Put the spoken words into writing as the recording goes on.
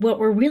what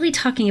we're really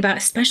talking about,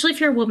 especially if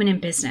you're a woman in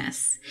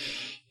business,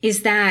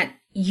 is that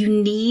you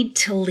need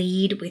to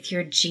lead with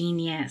your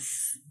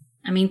genius.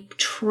 I mean,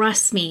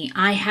 trust me,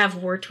 I have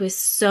worked with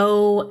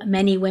so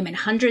many women,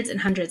 hundreds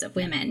and hundreds of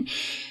women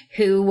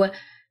who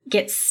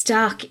get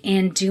stuck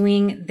in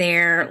doing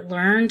their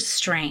learned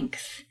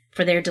strength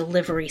for their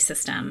delivery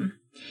system,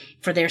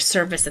 for their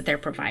service that they're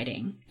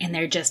providing. And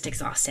they're just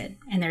exhausted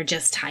and they're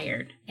just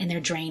tired and they're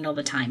drained all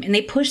the time. And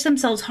they push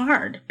themselves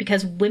hard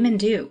because women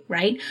do,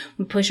 right?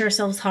 We push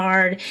ourselves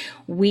hard.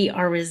 We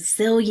are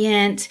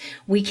resilient.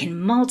 We can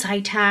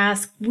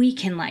multitask. We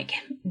can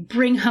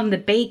bring home the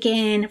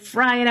bacon,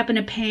 fry it up in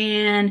a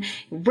pan,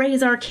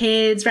 raise our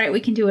kids, right?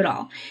 We can do it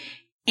all.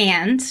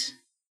 And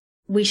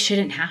we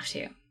shouldn't have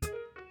to.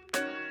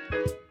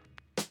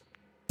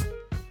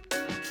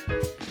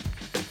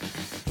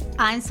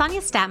 I'm Sonia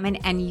Statman,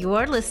 and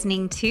you're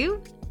listening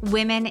to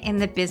Women in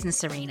the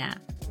Business Arena.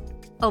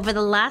 Over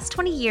the last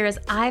 20 years,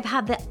 I've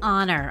had the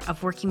honor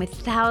of working with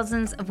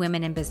thousands of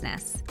women in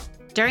business.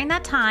 During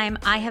that time,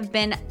 I have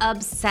been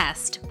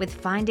obsessed with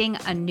finding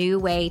a new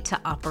way to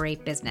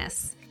operate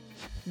business.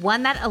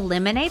 One that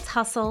eliminates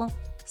hustle,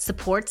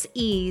 supports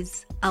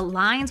ease,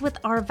 aligns with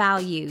our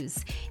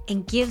values,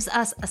 and gives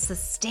us a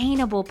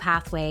sustainable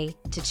pathway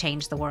to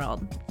change the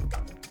world.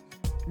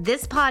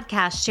 This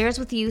podcast shares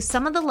with you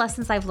some of the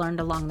lessons I've learned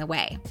along the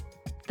way.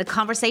 The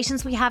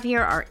conversations we have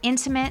here are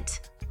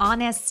intimate,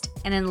 honest,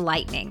 and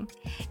enlightening.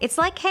 It's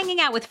like hanging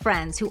out with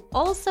friends who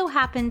also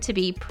happen to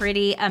be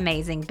pretty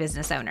amazing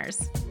business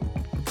owners.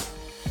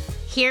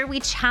 Here we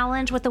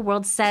challenge what the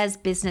world says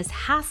business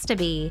has to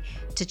be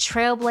to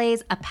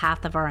trailblaze a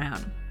path of our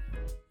own.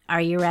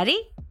 Are you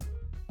ready?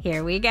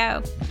 Here we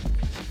go.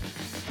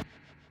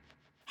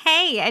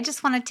 Hey, I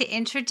just wanted to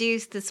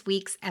introduce this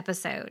week's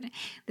episode.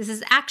 This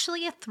is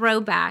actually a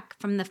throwback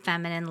from The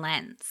Feminine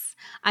Lens.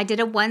 I did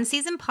a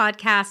one-season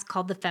podcast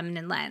called The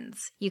Feminine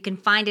Lens. You can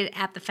find it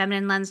at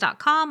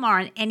thefemininelens.com or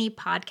on any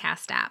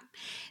podcast app.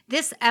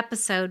 This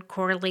episode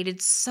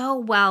correlated so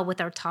well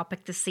with our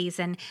topic this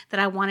season that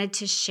I wanted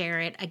to share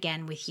it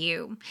again with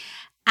you.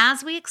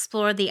 As we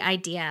explore the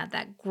idea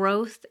that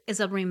growth is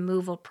a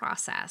removal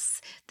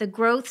process, the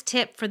growth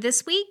tip for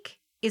this week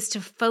is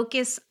to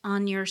focus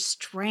on your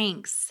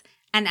strengths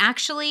and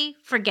actually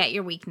forget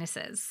your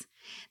weaknesses.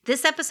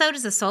 This episode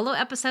is a solo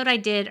episode I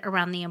did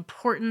around the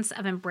importance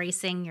of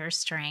embracing your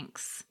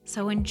strengths.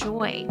 So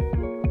enjoy.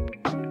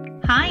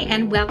 Hi,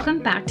 and welcome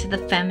back to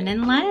The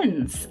Feminine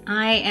Lens.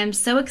 I am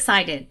so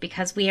excited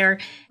because we are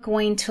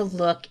going to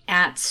look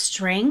at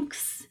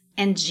strengths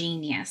and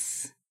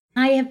genius.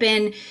 I have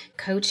been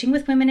coaching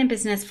with women in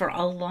business for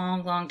a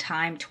long, long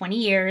time, 20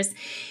 years.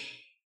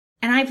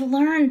 And I've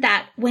learned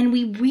that when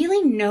we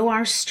really know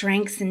our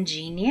strengths and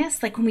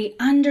genius, when we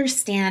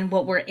understand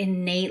what we're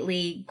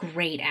innately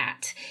great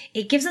at,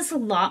 it gives us a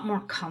lot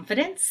more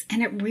confidence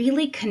and it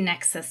really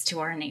connects us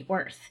to our innate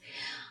worth.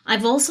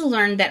 I've also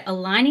learned that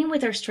aligning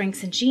with our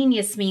strengths and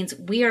genius means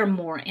we are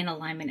more in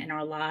alignment in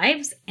our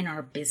lives, in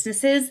our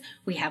businesses.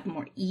 We have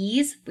more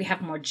ease, we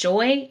have more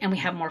joy, and we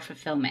have more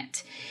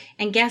fulfillment.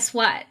 And guess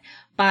what?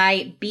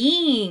 By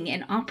being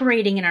and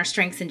operating in our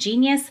strengths and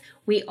genius,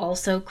 we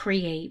also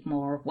create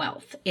more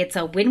wealth. It's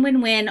a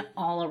win-win-win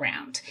all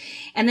around.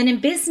 And then in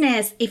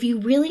business, if you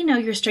really know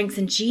your strengths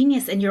and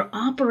genius and you're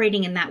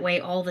operating in that way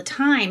all the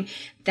time,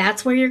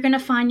 that's where you're going to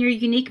find your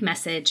unique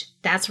message.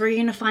 That's where you're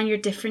going to find your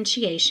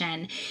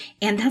differentiation.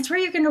 And that's where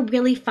you're going to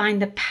really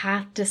find the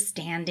path to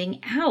standing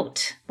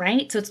out,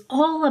 right? So it's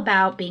all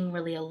about being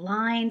really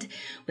aligned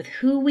with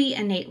who we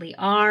innately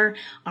are,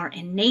 our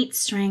innate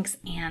strengths,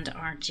 and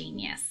our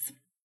genius.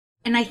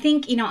 And I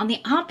think, on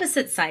the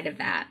opposite side of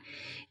that,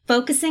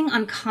 focusing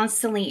on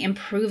constantly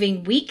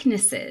improving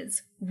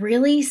weaknesses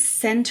really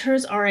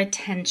centers our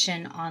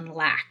attention on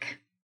lack,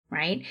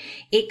 right?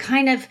 It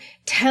kind of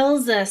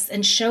tells us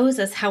and shows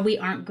us how we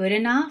aren't good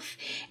enough,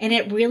 and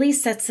it really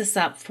sets us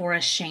up for a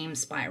shame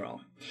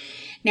spiral.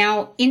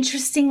 Now,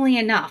 interestingly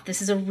enough, this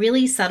is a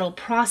really subtle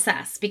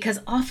process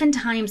because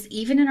oftentimes,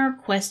 even in our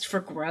quest for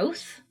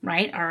growth,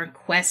 right, our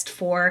quest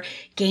for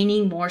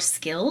gaining more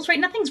skills, right,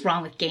 nothing's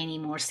wrong with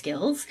gaining more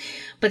skills,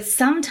 but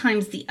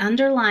sometimes the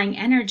underlying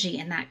energy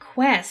in that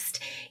quest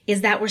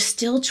is that we're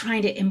still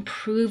trying to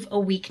improve a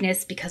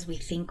weakness because we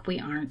think we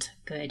aren't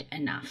good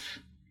enough.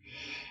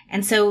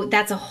 And so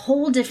that's a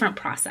whole different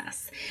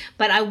process.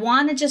 But I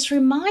want to just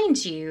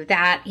remind you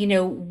that,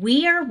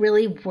 we are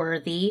really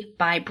worthy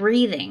by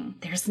breathing.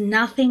 There's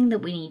nothing that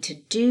we need to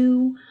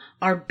do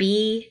or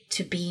be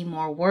to be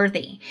more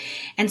worthy.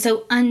 And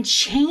so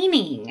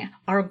unchaining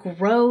our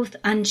growth,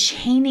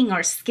 unchaining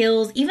our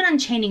skills, even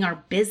unchaining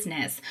our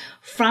business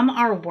from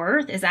our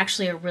worth is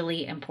actually a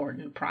really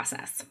important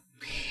process.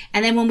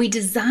 And then when we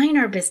design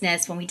our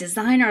business, when we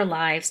design our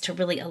lives to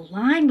really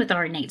align with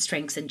our innate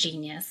strengths and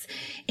genius,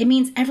 it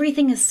means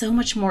everything is so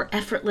much more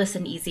effortless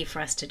and easy for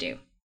us to do.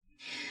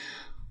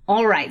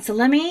 All right, so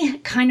let me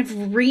kind of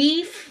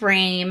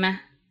reframe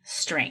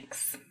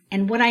strengths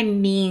and what I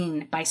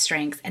mean by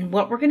strengths and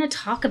what we're going to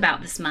talk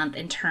about this month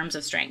in terms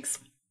of strengths.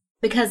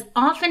 Because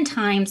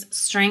oftentimes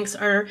strengths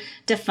are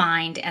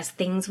defined as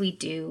things we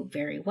do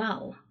very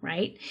well,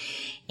 right?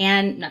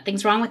 And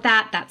nothing's wrong with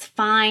that. That's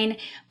fine.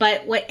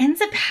 But what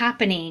ends up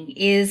happening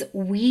is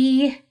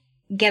we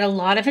get a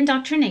lot of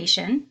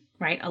indoctrination,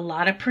 right? A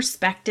lot of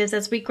perspectives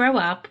as we grow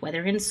up,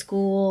 whether in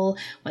school,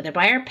 whether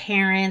by our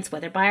parents,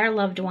 whether by our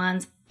loved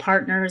ones,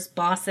 partners,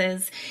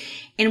 bosses.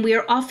 And we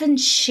are often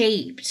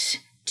shaped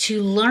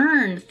to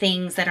learn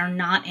things that are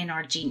not in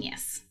our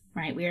genius.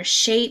 Right? We are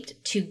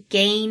shaped to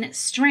gain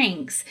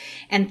strengths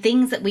and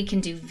things that we can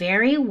do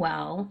very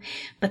well,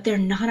 but they're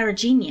not our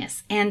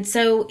genius. And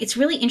so it's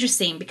really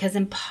interesting because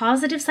in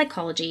positive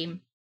psychology,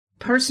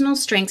 personal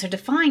strengths are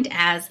defined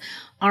as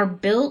our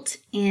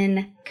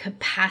built-in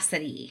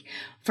capacity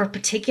for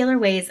particular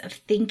ways of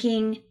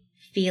thinking,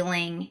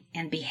 feeling,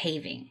 and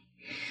behaving.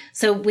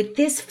 So with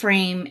this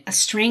frame, a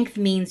strength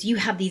means you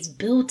have these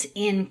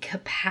built-in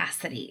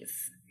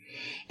capacities.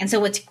 And so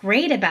what's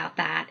great about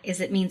that is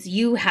it means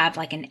you have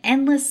like an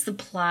endless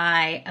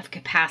supply of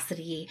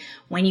capacity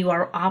when you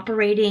are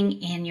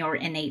operating in your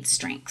innate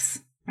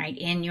strengths, right?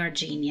 In your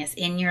genius,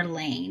 in your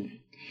lane.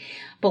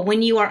 But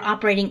when you are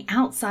operating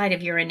outside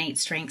of your innate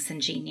strengths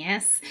and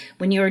genius,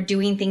 when you are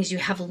doing things you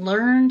have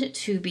learned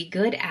to be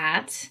good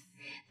at,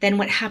 then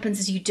what happens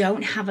is you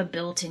don't have a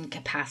built-in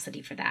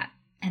capacity for that.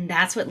 And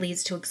that's what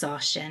leads to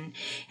exhaustion.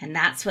 And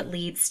that's what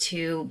leads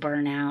to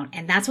burnout.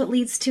 And that's what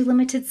leads to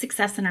limited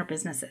success in our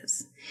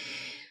businesses.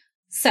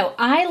 So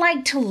I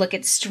like to look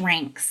at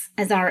strengths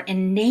as our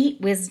innate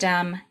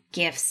wisdom,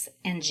 gifts,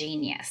 and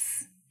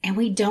genius. And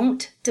we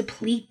don't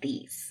deplete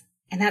these.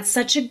 And that's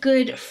such a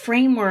good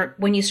framework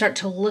when you start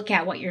to look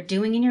at what you're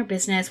doing in your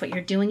business, what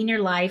you're doing in your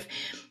life.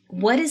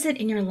 What is it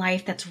in your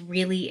life that's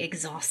really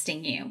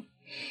exhausting you?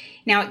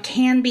 Now, it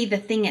can be the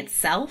thing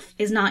itself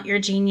is not your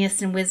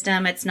genius and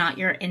wisdom. It's not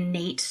your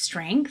innate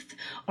strength,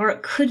 or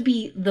it could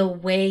be the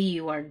way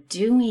you are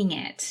doing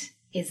it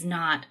is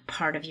not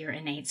part of your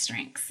innate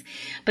strengths.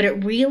 But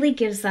it really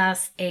gives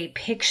us a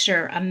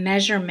picture, a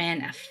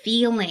measurement, a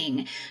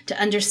feeling to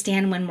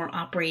understand when we're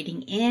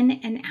operating in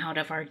and out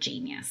of our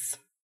genius.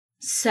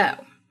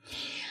 So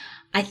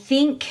I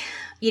think,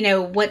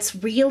 what's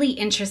really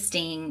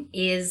interesting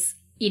is,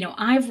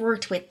 I've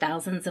worked with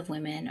thousands of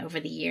women over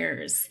the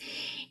years.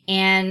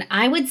 And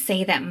I would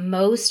say that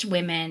most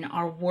women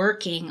are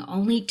working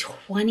only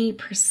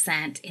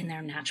 20% in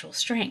their natural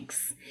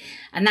strengths.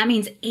 And that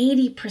means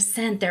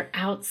 80% they're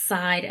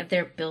outside of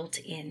their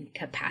built-in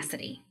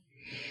capacity.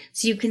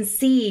 So you can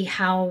see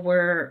how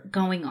we're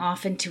going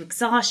off into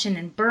exhaustion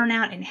and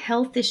burnout and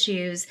health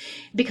issues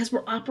because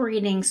we're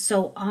operating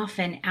so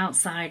often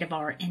outside of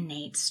our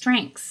innate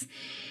strengths.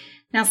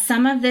 Now,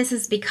 some of this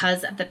is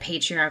because of the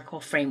patriarchal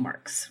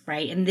frameworks,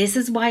 right? And this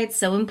is why it's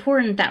so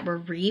important that we're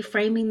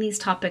reframing these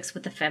topics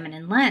with the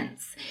feminine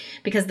lens,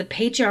 because the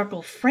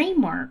patriarchal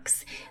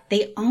frameworks,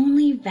 they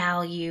only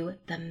value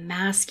the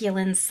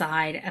masculine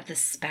side of the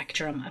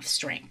spectrum of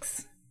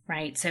strengths,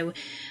 right? So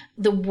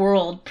the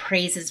world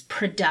praises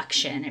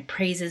production, it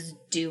praises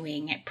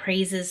doing, it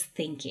praises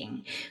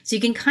thinking. So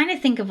you can kind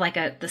of think of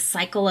like the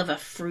cycle of a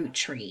fruit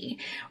tree.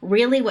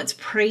 Really what's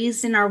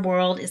praised in our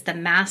world is the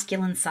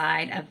masculine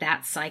side of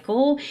that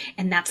cycle,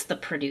 and that's the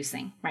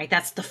producing, right?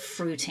 That's the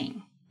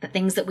fruiting, the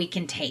things that we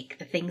can take,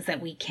 the things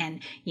that we can,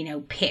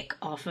 pick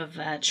off of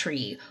a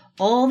tree.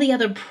 All the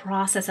other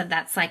process of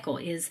that cycle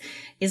is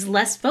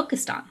less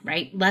focused on,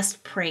 right? Less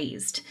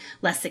praised,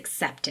 less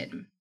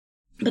accepted.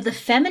 But the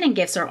feminine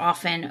gifts are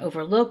often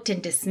overlooked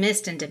and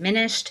dismissed and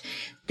diminished.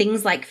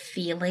 Things like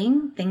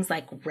feeling, things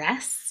like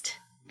rest,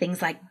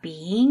 things like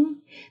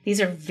being.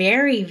 These are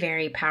very,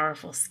 very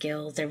powerful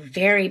skills. They're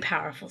very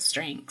powerful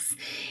strengths,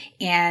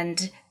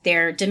 and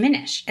they're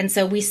diminished. And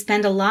so we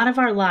spend a lot of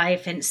our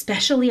life, and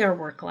especially our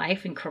work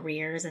life and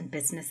careers and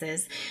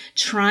businesses,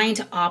 trying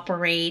to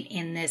operate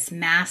in this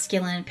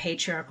masculine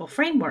patriarchal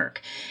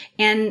framework.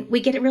 And we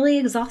get really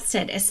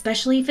exhausted,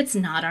 especially if it's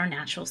not our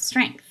natural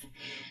strength.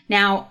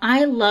 Now,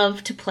 I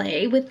love to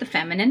play with the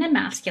feminine and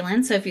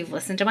masculine. So if you've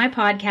listened to my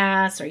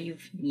podcast or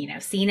you've,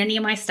 seen any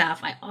of my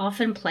stuff, I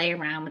often play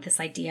around with this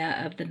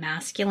idea of the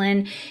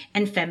masculine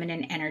and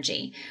feminine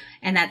energy.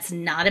 And that's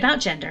not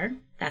about gender.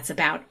 That's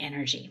about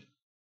energy.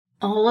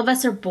 All of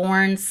us are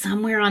born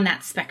somewhere on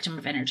that spectrum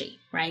of energy,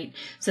 right?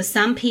 So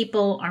some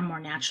people are more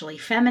naturally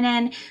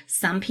feminine.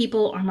 Some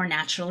people are more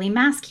naturally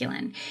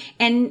masculine.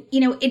 And,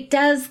 it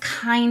does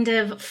kind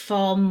of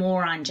fall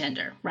more on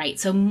gender, right?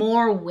 So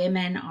more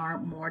women are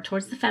more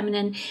towards the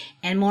feminine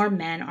and more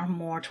men are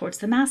more towards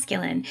the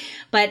masculine.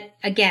 But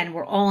again,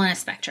 we're all on a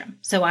spectrum.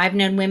 So I've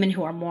known women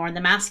who are more on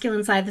the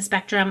masculine side of the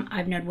spectrum.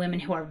 I've known women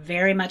who are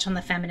very much on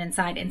the feminine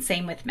side, and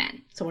same with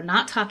men. So we're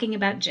not talking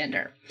about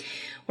gender.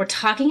 We're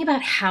talking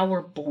about how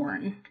we're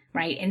born,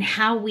 right? And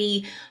how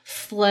we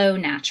flow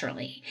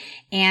naturally,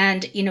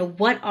 and,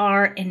 what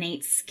our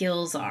innate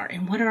skills are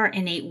and what our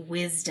innate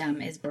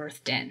wisdom is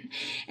birthed in.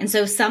 And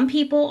so some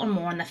people are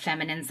more on the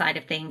feminine side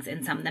of things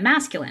and some the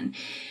masculine.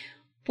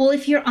 Well,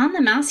 if you're on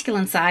the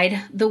masculine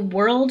side, the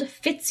world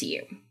fits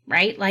you,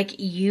 right? Like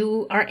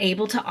you are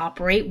able to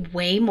operate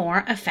way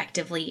more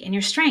effectively in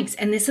your strengths.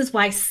 And this is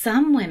why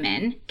some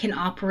women can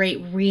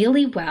operate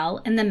really well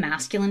in the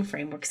masculine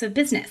frameworks of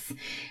business.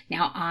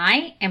 Now,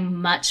 I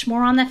am much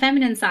more on the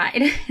feminine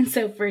side. And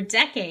so for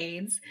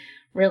decades,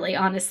 really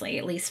honestly,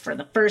 at least for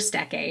the first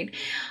decade,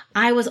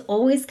 I was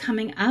always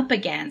coming up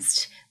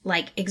against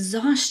like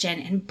exhaustion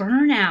and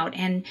burnout,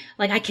 and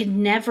like I could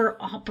never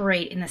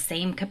operate in the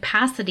same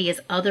capacity as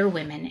other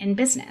women in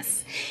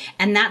business.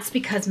 And that's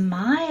because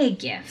my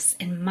gifts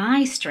and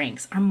my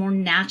strengths are more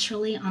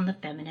naturally on the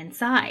feminine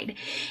side.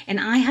 And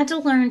I had to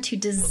learn to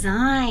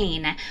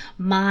design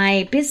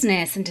my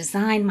business and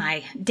design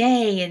my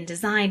day and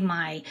design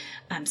my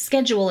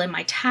schedule and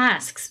my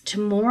tasks to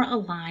more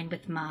align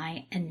with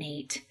my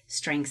innate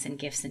strengths and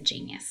gifts and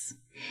genius.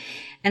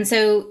 And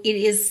so it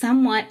is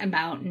somewhat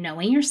about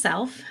knowing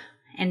yourself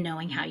and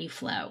knowing how you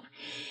flow.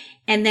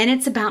 And then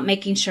it's about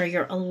making sure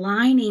you're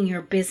aligning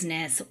your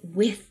business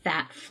with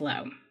that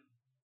flow.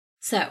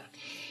 So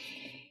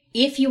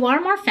if you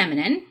are more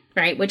feminine,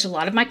 right, which a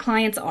lot of my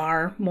clients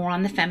are more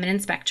on the feminine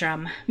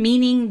spectrum,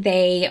 meaning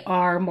they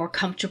are more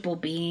comfortable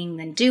being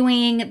than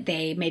doing.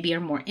 They maybe are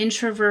more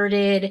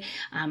introverted,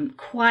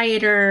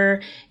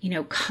 quieter,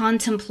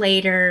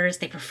 contemplators.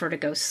 They prefer to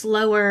go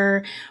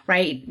slower,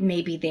 right?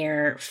 Maybe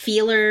they're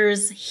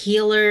feelers,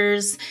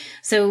 healers.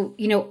 So,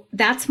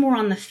 that's more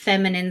on the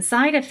feminine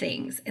side of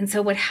things. And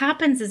so what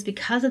happens is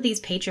because of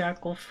these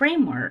patriarchal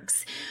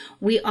frameworks,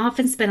 we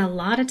often spend a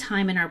lot of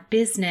time in our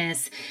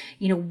business,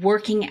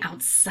 working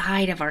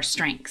outside of our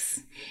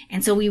strengths.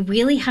 And so we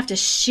really have to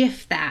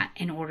shift that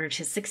in order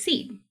to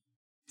succeed.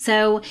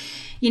 So,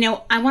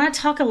 I want to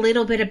talk a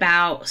little bit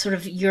about sort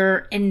of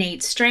your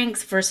innate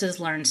strengths versus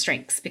learned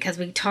strengths, because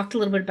we talked a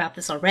little bit about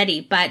this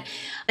already, but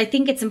I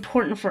think it's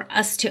important for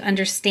us to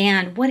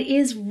understand what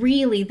is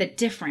really the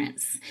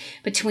difference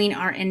between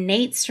our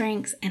innate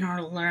strengths and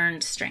our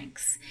learned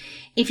strengths.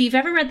 If you've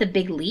ever read The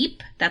Big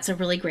Leap, that's a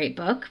really great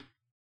book.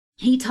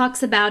 He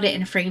talks about it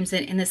and frames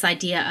it in this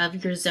idea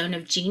of your zone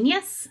of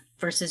genius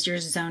versus your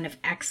zone of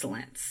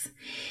excellence.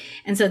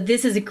 And so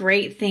this is a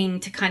great thing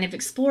to kind of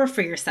explore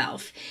for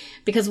yourself,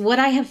 because what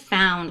I have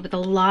found with a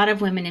lot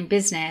of women in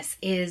business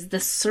is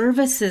the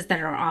services that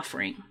are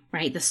offering,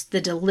 right?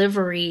 The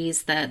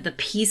deliveries, the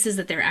pieces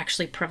that they're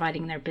actually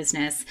providing their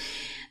business.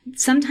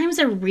 Sometimes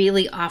they're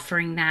really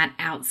offering that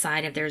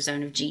outside of their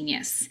zone of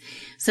genius.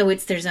 So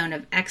it's their zone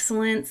of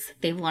excellence.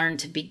 They've learned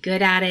to be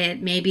good at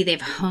it. Maybe they've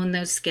honed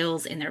those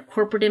skills in their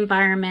corporate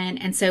environment.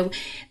 And so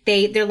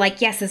they're like,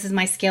 yes, this is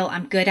my skill.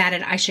 I'm good at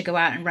it. I should go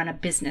out and run a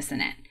business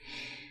in it.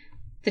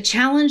 The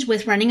challenge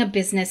with running a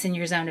business in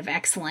your zone of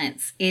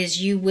excellence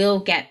is you will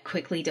get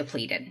quickly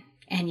depleted.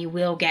 And you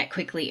will get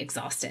quickly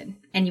exhausted,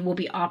 and you will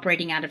be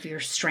operating out of your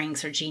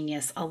strengths or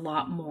genius a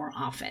lot more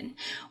often.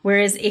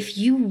 Whereas if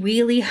you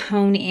really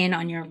hone in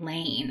on your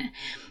lane,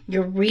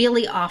 you're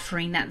really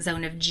offering that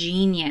zone of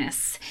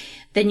genius,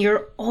 then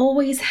you're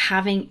always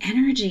having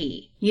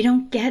energy. You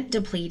don't get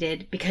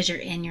depleted because you're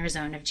in your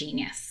zone of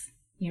genius.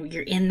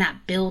 You're in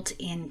that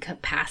built-in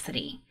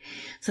capacity.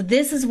 So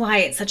this is why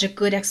it's such a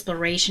good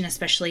exploration,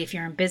 especially if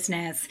you're in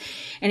business,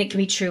 and it can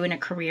be true in a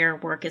career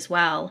work as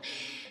well.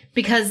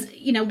 Because,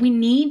 we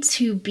need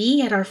to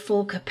be at our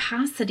full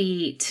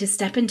capacity to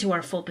step into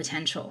our full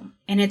potential.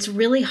 And it's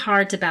really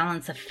hard to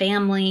balance a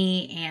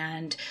family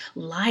and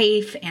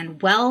life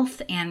and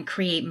wealth and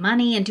create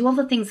money and do all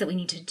the things that we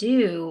need to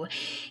do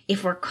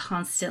if we're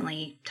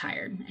constantly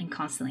tired and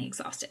constantly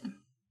exhausted.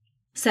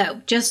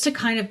 So just to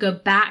kind of go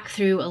back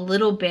through a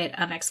little bit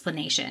of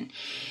explanation,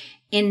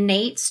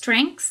 innate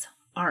strengths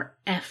are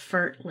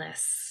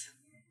effortless.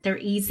 They're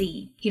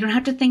easy. You don't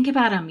have to think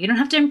about them. You don't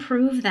have to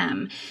improve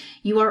them.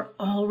 You are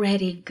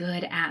already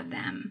good at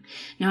them.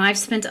 Now, I've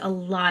spent a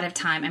lot of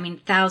time,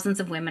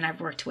 thousands of women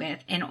I've worked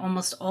with, and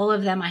almost all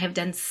of them I have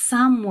done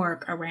some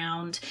work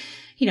around,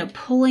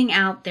 pulling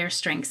out their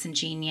strengths and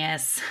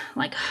genius,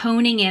 like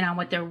honing in on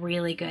what they're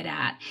really good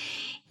at.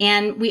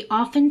 And we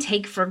often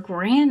take for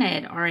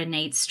granted our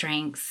innate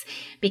strengths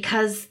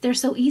because they're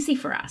so easy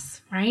for us,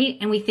 right?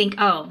 And we think,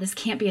 oh, this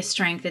can't be a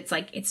strength. It's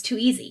like, it's too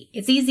easy.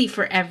 It's easy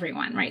for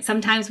everyone, right?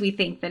 Sometimes we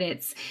think that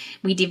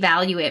we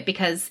devalue it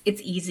because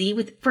it's easy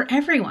for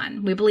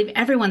everyone. We believe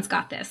everyone's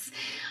got this.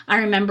 I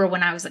remember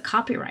when I was a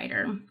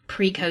copywriter,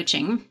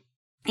 pre-coaching,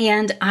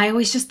 and I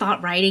always just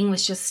thought writing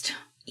was just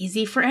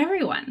easy for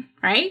everyone,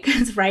 right?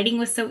 Because writing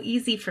was so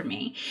easy for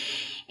me.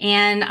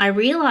 And I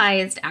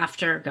realized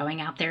after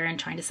going out there and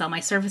trying to sell my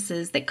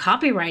services that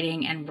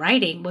copywriting and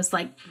writing was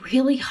like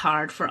really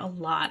hard for a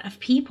lot of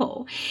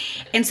people.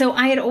 And so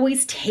I had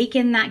always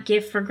taken that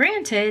gift for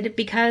granted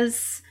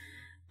because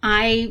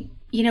I,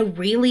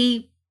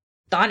 really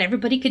thought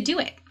everybody could do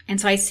it.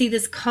 And so I see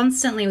this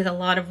constantly with a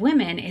lot of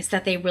women is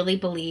that they really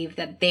believe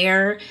that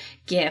their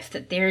gift,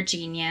 that their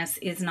genius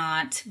is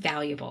not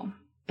valuable.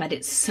 But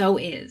it so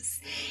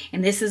is.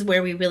 And this is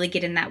where we really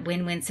get in that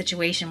win-win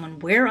situation when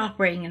we're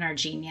operating in our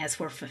genius.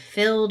 We're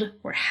fulfilled,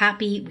 we're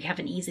happy, we have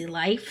an easy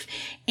life,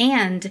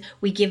 and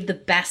we give the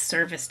best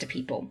service to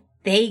people.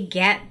 They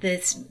get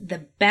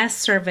the best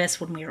service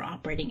when we are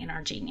operating in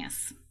our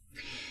genius.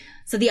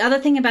 So the other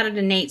thing about an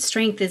innate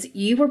strength is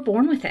you were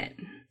born with it.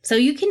 So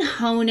you can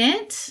hone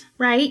it,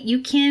 right?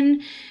 You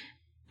can,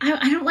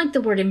 I don't like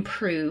the word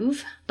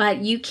improve, but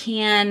you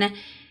can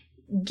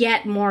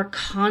get more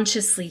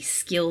consciously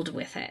skilled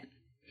with it.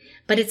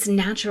 But it's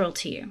natural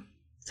to you.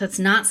 So it's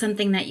not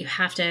something that you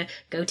have to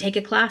go take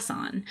a class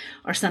on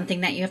or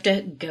something that you have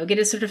to go get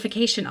a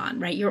certification on,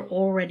 right? You're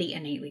already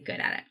innately good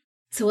at it.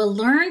 So a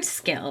learned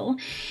skill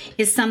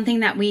is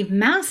something that we've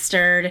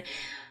mastered,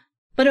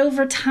 but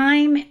over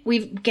time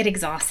we get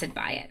exhausted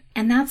by it.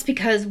 And that's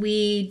because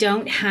we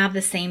don't have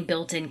the same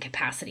built-in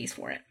capacities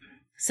for it.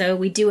 So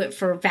we do it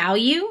for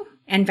value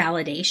and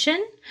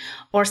validation,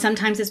 or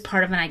sometimes it's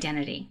part of an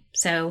identity.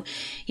 So,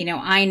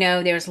 I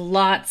know there's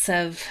lots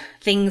of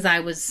things I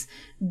was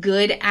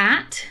good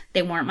at.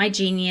 They weren't my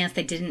genius.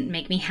 They didn't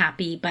make me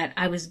happy, but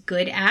I was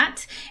good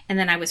at. And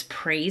then I was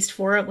praised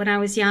for it when I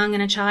was young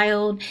and a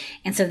child.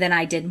 And so then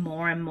I did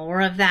more and more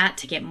of that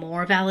to get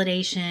more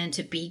validation,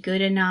 to be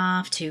good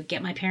enough, to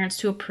get my parents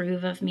to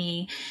approve of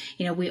me.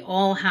 We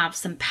all have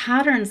some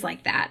patterns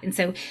like that. And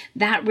so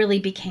that really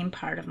became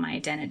part of my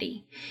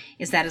identity,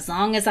 is that as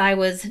long as I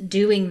was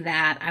doing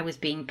that, I was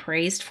being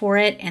praised for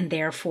it. And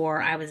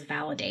therefore I was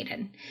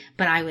validated,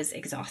 but I was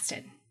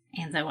exhausted.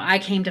 And so I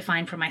came to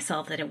find for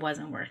myself that it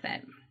wasn't worth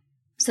it.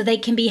 So they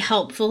can be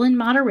helpful in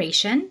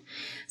moderation.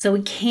 So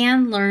we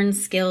can learn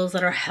skills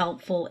that are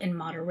helpful in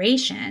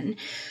moderation,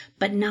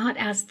 but not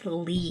as the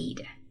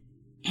lead.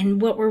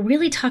 And what we're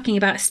really talking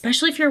about,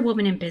 especially if you're a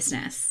woman in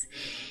business,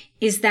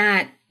 is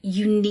that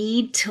you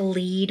need to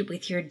lead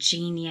with your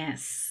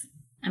genius.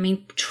 I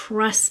mean,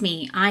 trust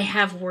me, I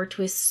have worked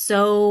with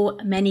so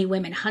many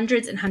women,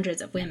 hundreds and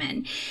hundreds of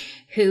women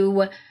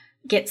who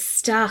get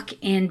stuck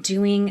in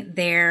doing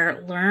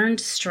their learned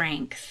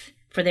strength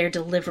for their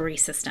delivery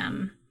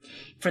system,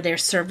 for their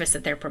service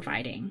that they're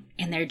providing.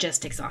 And they're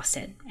just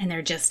exhausted and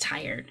they're just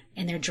tired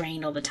and they're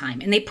drained all the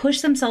time. And they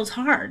push themselves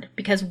hard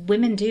because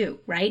women do,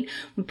 right?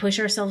 We push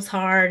ourselves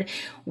hard.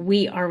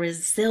 We are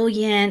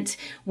resilient.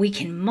 We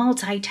can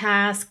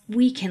multitask.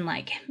 We can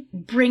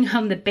bring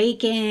home the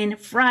bacon,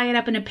 fry it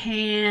up in a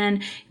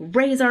pan,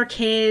 raise our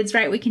kids,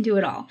 right? We can do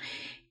it all.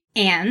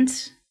 And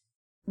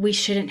we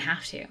shouldn't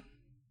have to.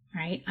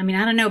 Right? I mean,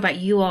 I don't know about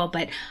you all,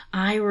 but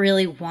I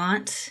really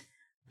want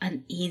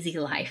an easy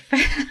life.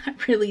 I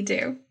really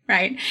do.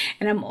 Right?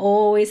 And I'm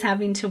always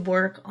having to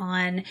work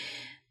on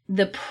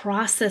the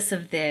process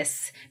of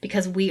this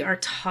because we are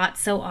taught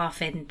so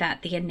often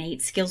that the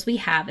innate skills we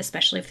have,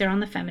 especially if they're on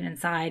the feminine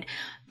side,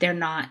 they're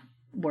not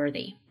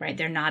worthy, right?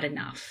 They're not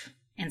enough.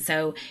 And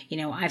so,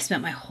 I've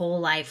spent my whole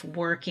life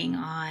working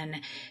on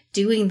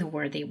doing the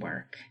worthy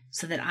work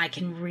so that I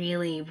can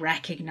really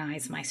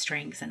recognize my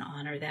strengths and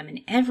honor them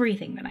in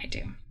everything that I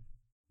do.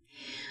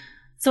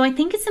 So I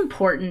think it's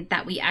important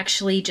that we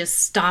actually just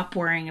stop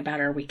worrying about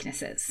our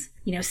weaknesses.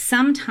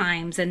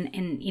 Sometimes, and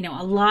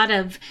a lot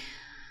of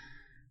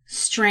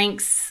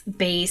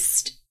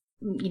strengths-based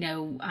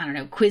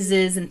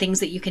quizzes and things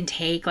that you can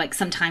take. Like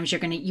sometimes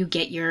you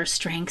get your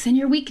strengths and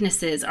your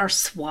weaknesses. Our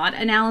SWOT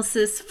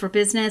analysis for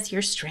business,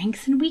 your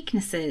strengths and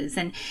weaknesses.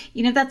 And,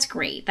 that's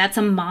great. That's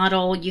a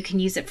model. You can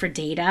use it for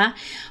data.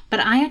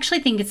 But I actually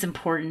think it's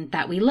important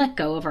that we let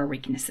go of our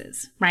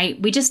weaknesses, right?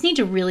 We just need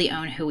to really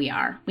own who we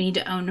are. We need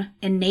to own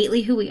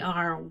innately who we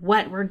are,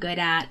 what we're good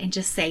at, and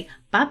just say,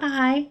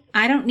 bye-bye.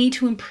 I don't need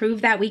to improve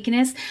that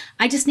weakness.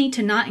 I just need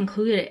to not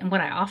include it in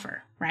what I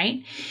offer,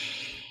 right?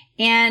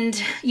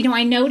 And,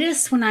 I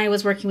noticed when I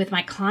was working with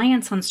my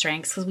clients on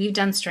strengths, because we've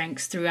done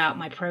strengths throughout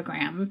my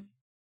program,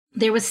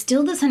 there was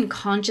still this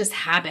unconscious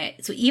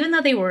habit. So even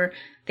though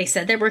they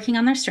said they're working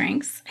on their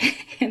strengths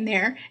and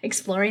they're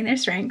exploring their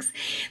strengths,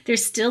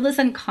 there's still this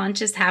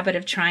unconscious habit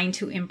of trying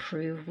to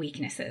improve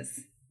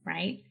weaknesses,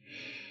 right?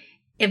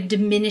 Of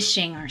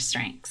diminishing our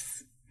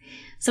strengths.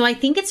 So I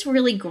think it's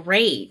really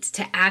great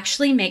to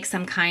actually make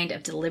some kind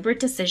of deliberate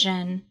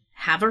decision,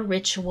 have a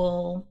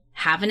ritual,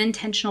 have an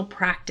intentional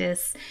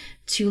practice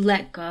to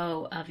let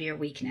go of your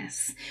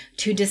weakness,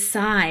 to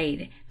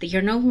decide that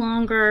you're no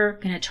longer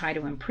going to try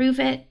to improve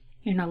it.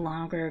 You're no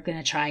longer going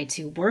to try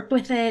to work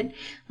with it,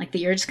 that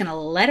you're just going to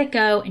let it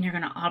go and you're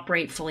going to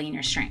operate fully in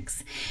your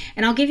strengths.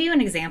 And I'll give you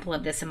an example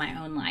of this in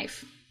my own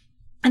life.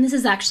 And this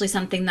is actually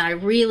something that I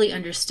really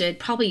understood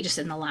probably just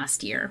in the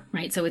last year,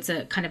 right? So it's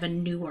a kind of a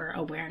newer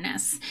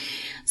awareness.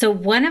 So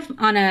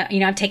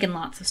I've taken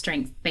lots of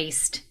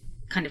strength-based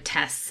kind of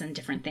tests and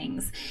different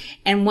things.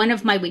 And one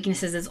of my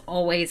weaknesses is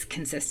always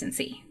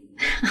consistency.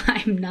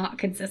 I'm not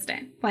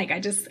consistent. I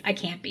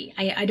can't be.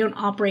 I don't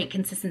operate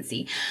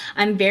consistency.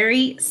 I'm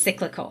very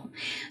cyclical.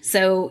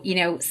 So,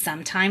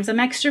 sometimes I'm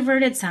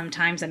extroverted,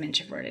 sometimes I'm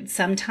introverted.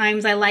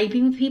 Sometimes I like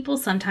being with people,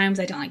 sometimes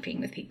I don't like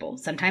being with people.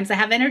 Sometimes I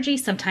have energy,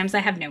 sometimes I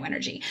have no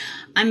energy.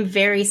 I'm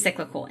very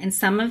cyclical. And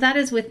some of that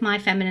is with my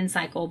feminine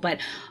cycle, but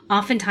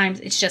oftentimes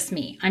it's just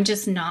me. I'm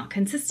just not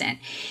consistent.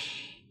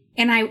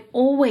 And I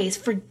always,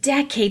 for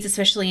decades,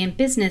 especially in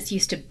business,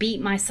 used to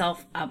beat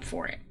myself up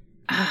for it.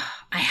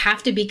 I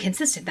have to be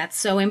consistent. That's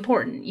so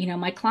important.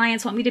 My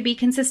clients want me to be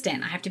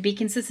consistent. I have to be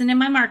consistent in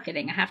my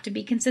marketing. I have to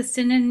be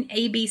consistent in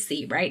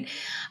ABC, right?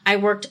 I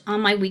worked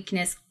on my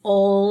weakness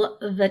all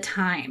the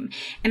time.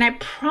 And I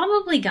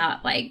probably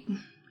got like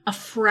a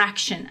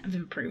fraction of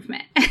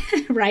improvement,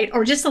 right?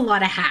 Or just a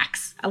lot of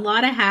hacks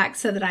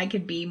so that I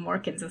could be more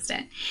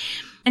consistent.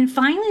 And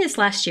finally, this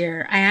last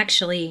year, I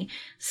actually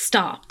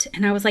stopped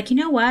and I was like, you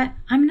know what?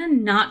 I'm going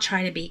to not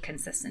try to be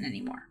consistent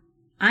anymore.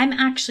 I'm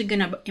actually going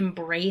to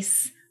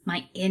embrace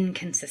my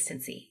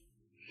inconsistency.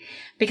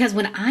 Because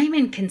when I'm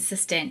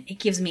inconsistent, it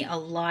gives me a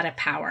lot of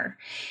power.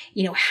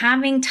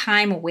 Having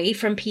time away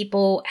from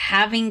people,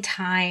 having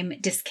time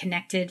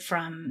disconnected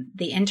from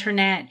the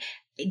internet,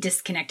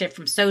 disconnected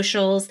from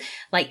socials,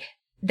 like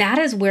that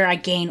is where I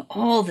gain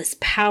all this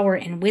power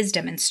and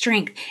wisdom and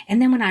strength.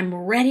 And then when I'm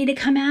ready to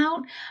come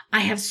out,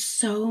 I have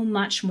so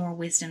much more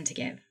wisdom to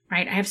give,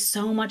 right? I have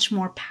so much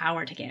more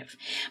power to give.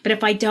 But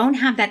if I don't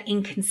have that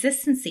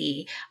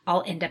inconsistency,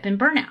 I'll end up in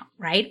burnout,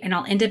 right? And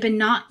I'll end up in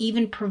not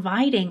even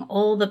providing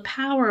all the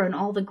power and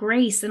all the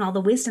grace and all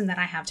the wisdom that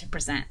I have to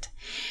present.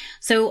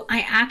 So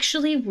I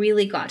actually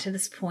really got to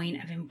this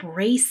point of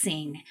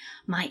embracing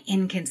my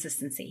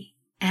inconsistency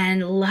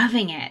and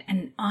loving it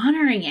and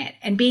honoring it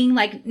and being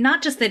like,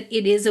 not just that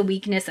it is a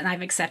weakness and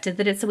I've accepted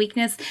that it's a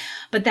weakness,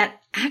 but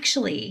that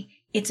actually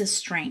it's a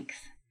strength.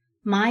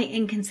 My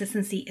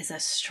inconsistency is a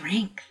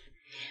strength.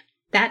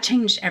 That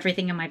changed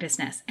everything in my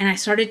business. And I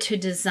started to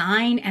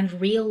design and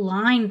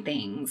realign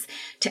things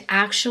to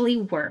actually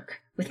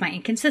work with my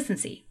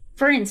inconsistency.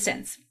 For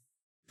instance,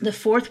 the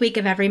fourth week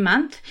of every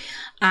month,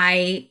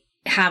 I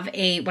have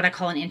what I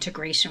call an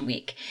integration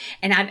week.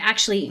 And I've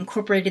actually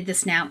incorporated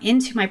this now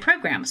into my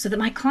program so that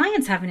my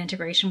clients have an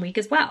integration week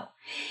as well.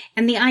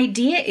 And the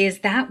idea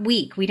is that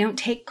week, we don't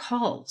take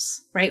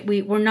calls, right?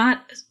 We're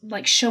not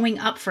like showing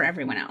up for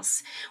everyone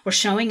else. We're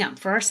showing up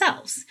for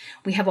ourselves.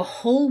 We have a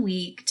whole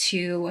week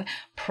to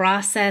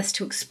process,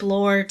 to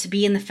explore, to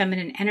be in the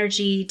feminine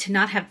energy, to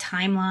not have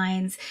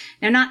timelines.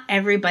 Now, not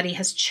everybody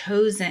has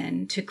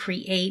chosen to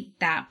create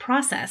that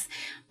process,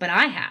 but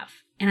I have.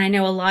 And I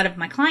know a lot of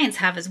my clients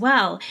have as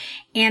well.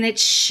 And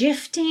it's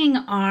shifting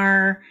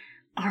our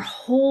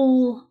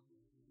whole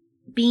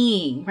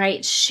being, right?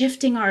 It's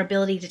shifting our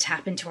ability to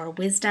tap into our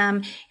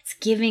wisdom. It's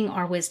giving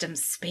our wisdom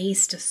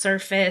space to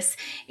surface.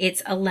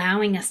 It's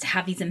allowing us to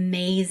have these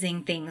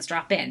amazing things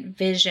drop in,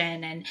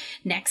 vision and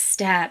next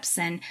steps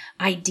and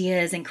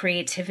ideas and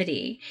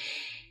creativity.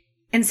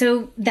 And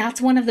so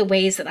that's one of the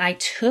ways that I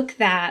took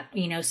that,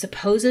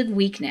 supposed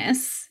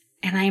weakness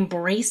and I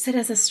embraced it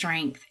as a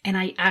strength and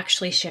I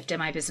actually shifted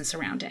my business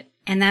around it.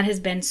 And that has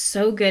been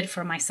so good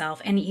for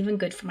myself and even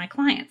good for my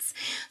clients.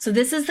 So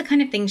this is the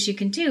kind of things you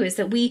can do, is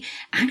that we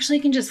actually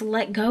can just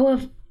let go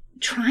of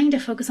trying to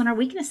focus on our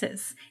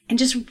weaknesses and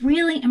just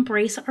really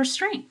embrace our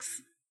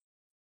strengths.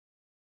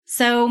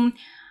 So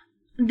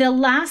the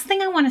last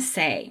thing I want to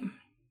say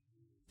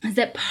is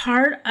that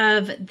part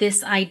of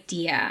this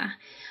idea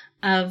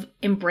of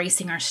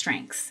embracing our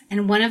strengths,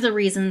 and one of the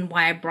reasons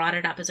why I brought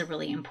it up as a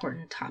really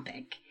important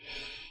topic,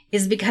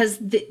 is because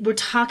we're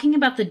talking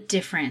about the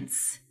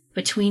difference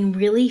between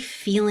really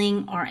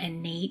feeling our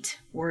innate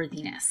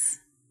worthiness,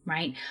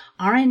 right?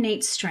 Our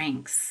innate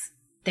strengths,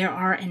 there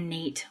are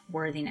innate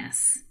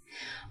worthiness,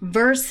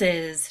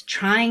 versus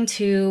trying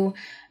to,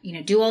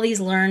 do all these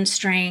learned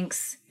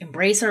strengths,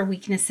 embrace our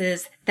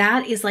weaknesses.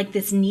 That is like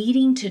this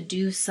needing to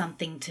do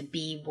something to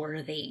be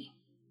worthy.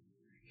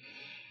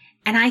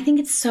 And I think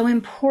it's so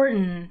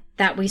important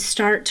that we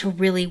start to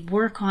really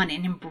work on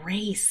and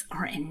embrace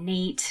our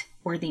innate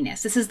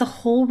worthiness. This is the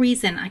whole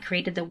reason I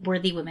created the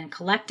Worthy Women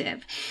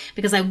Collective,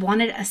 because I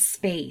wanted a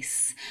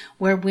space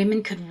where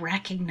women could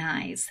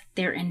recognize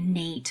their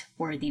innate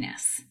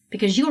worthiness,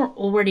 because you are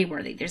already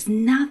worthy. There's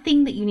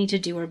nothing that you need to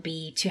do or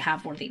be to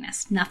have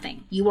worthiness.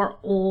 Nothing. You are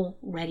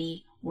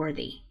already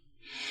worthy.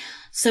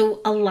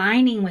 So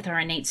aligning with our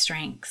innate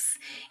strengths,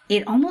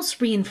 it almost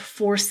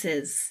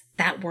reinforces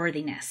that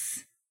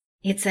worthiness.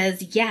 It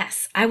says,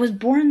 yes, I was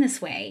born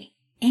this way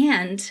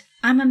and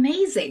I'm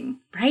amazing,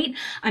 right?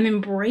 I'm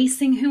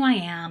embracing who I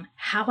am,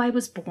 how I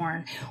was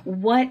born,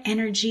 what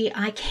energy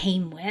I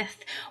came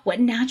with, what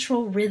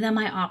natural rhythm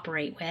I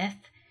operate with.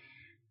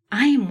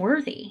 I am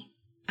worthy.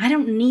 I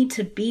don't need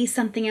to be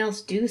something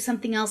else, do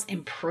something else,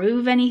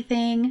 improve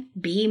anything,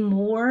 be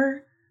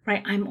more,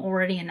 right? I'm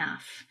already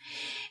enough.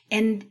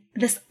 And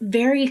this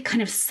very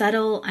kind of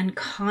subtle,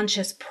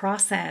 unconscious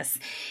process,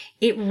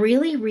 it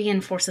really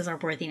reinforces our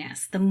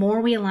worthiness. The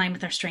more we align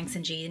with our strengths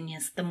and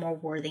genius, the more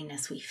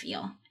worthiness we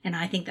feel. And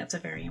I think that's a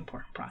very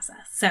important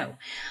process. So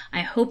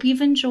I hope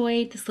you've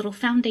enjoyed this little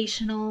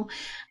foundational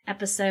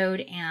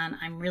episode, and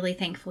I'm really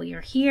thankful you're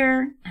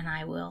here, and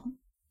I will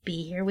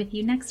be here with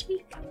you next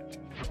week.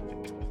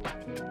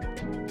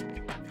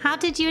 How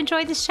did you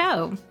enjoy the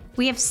show?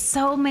 We have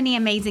so many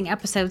amazing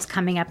episodes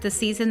coming up this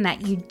season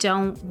that you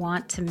don't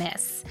want to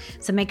miss.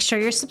 So make sure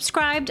you're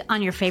subscribed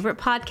on your favorite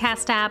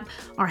podcast app,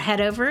 or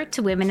head over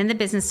to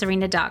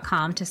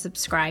womeninthebusinessarena.com to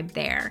subscribe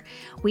there.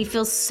 We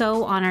feel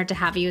so honored to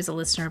have you as a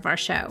listener of our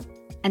show.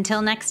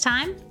 Until next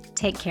time,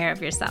 take care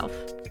of yourself.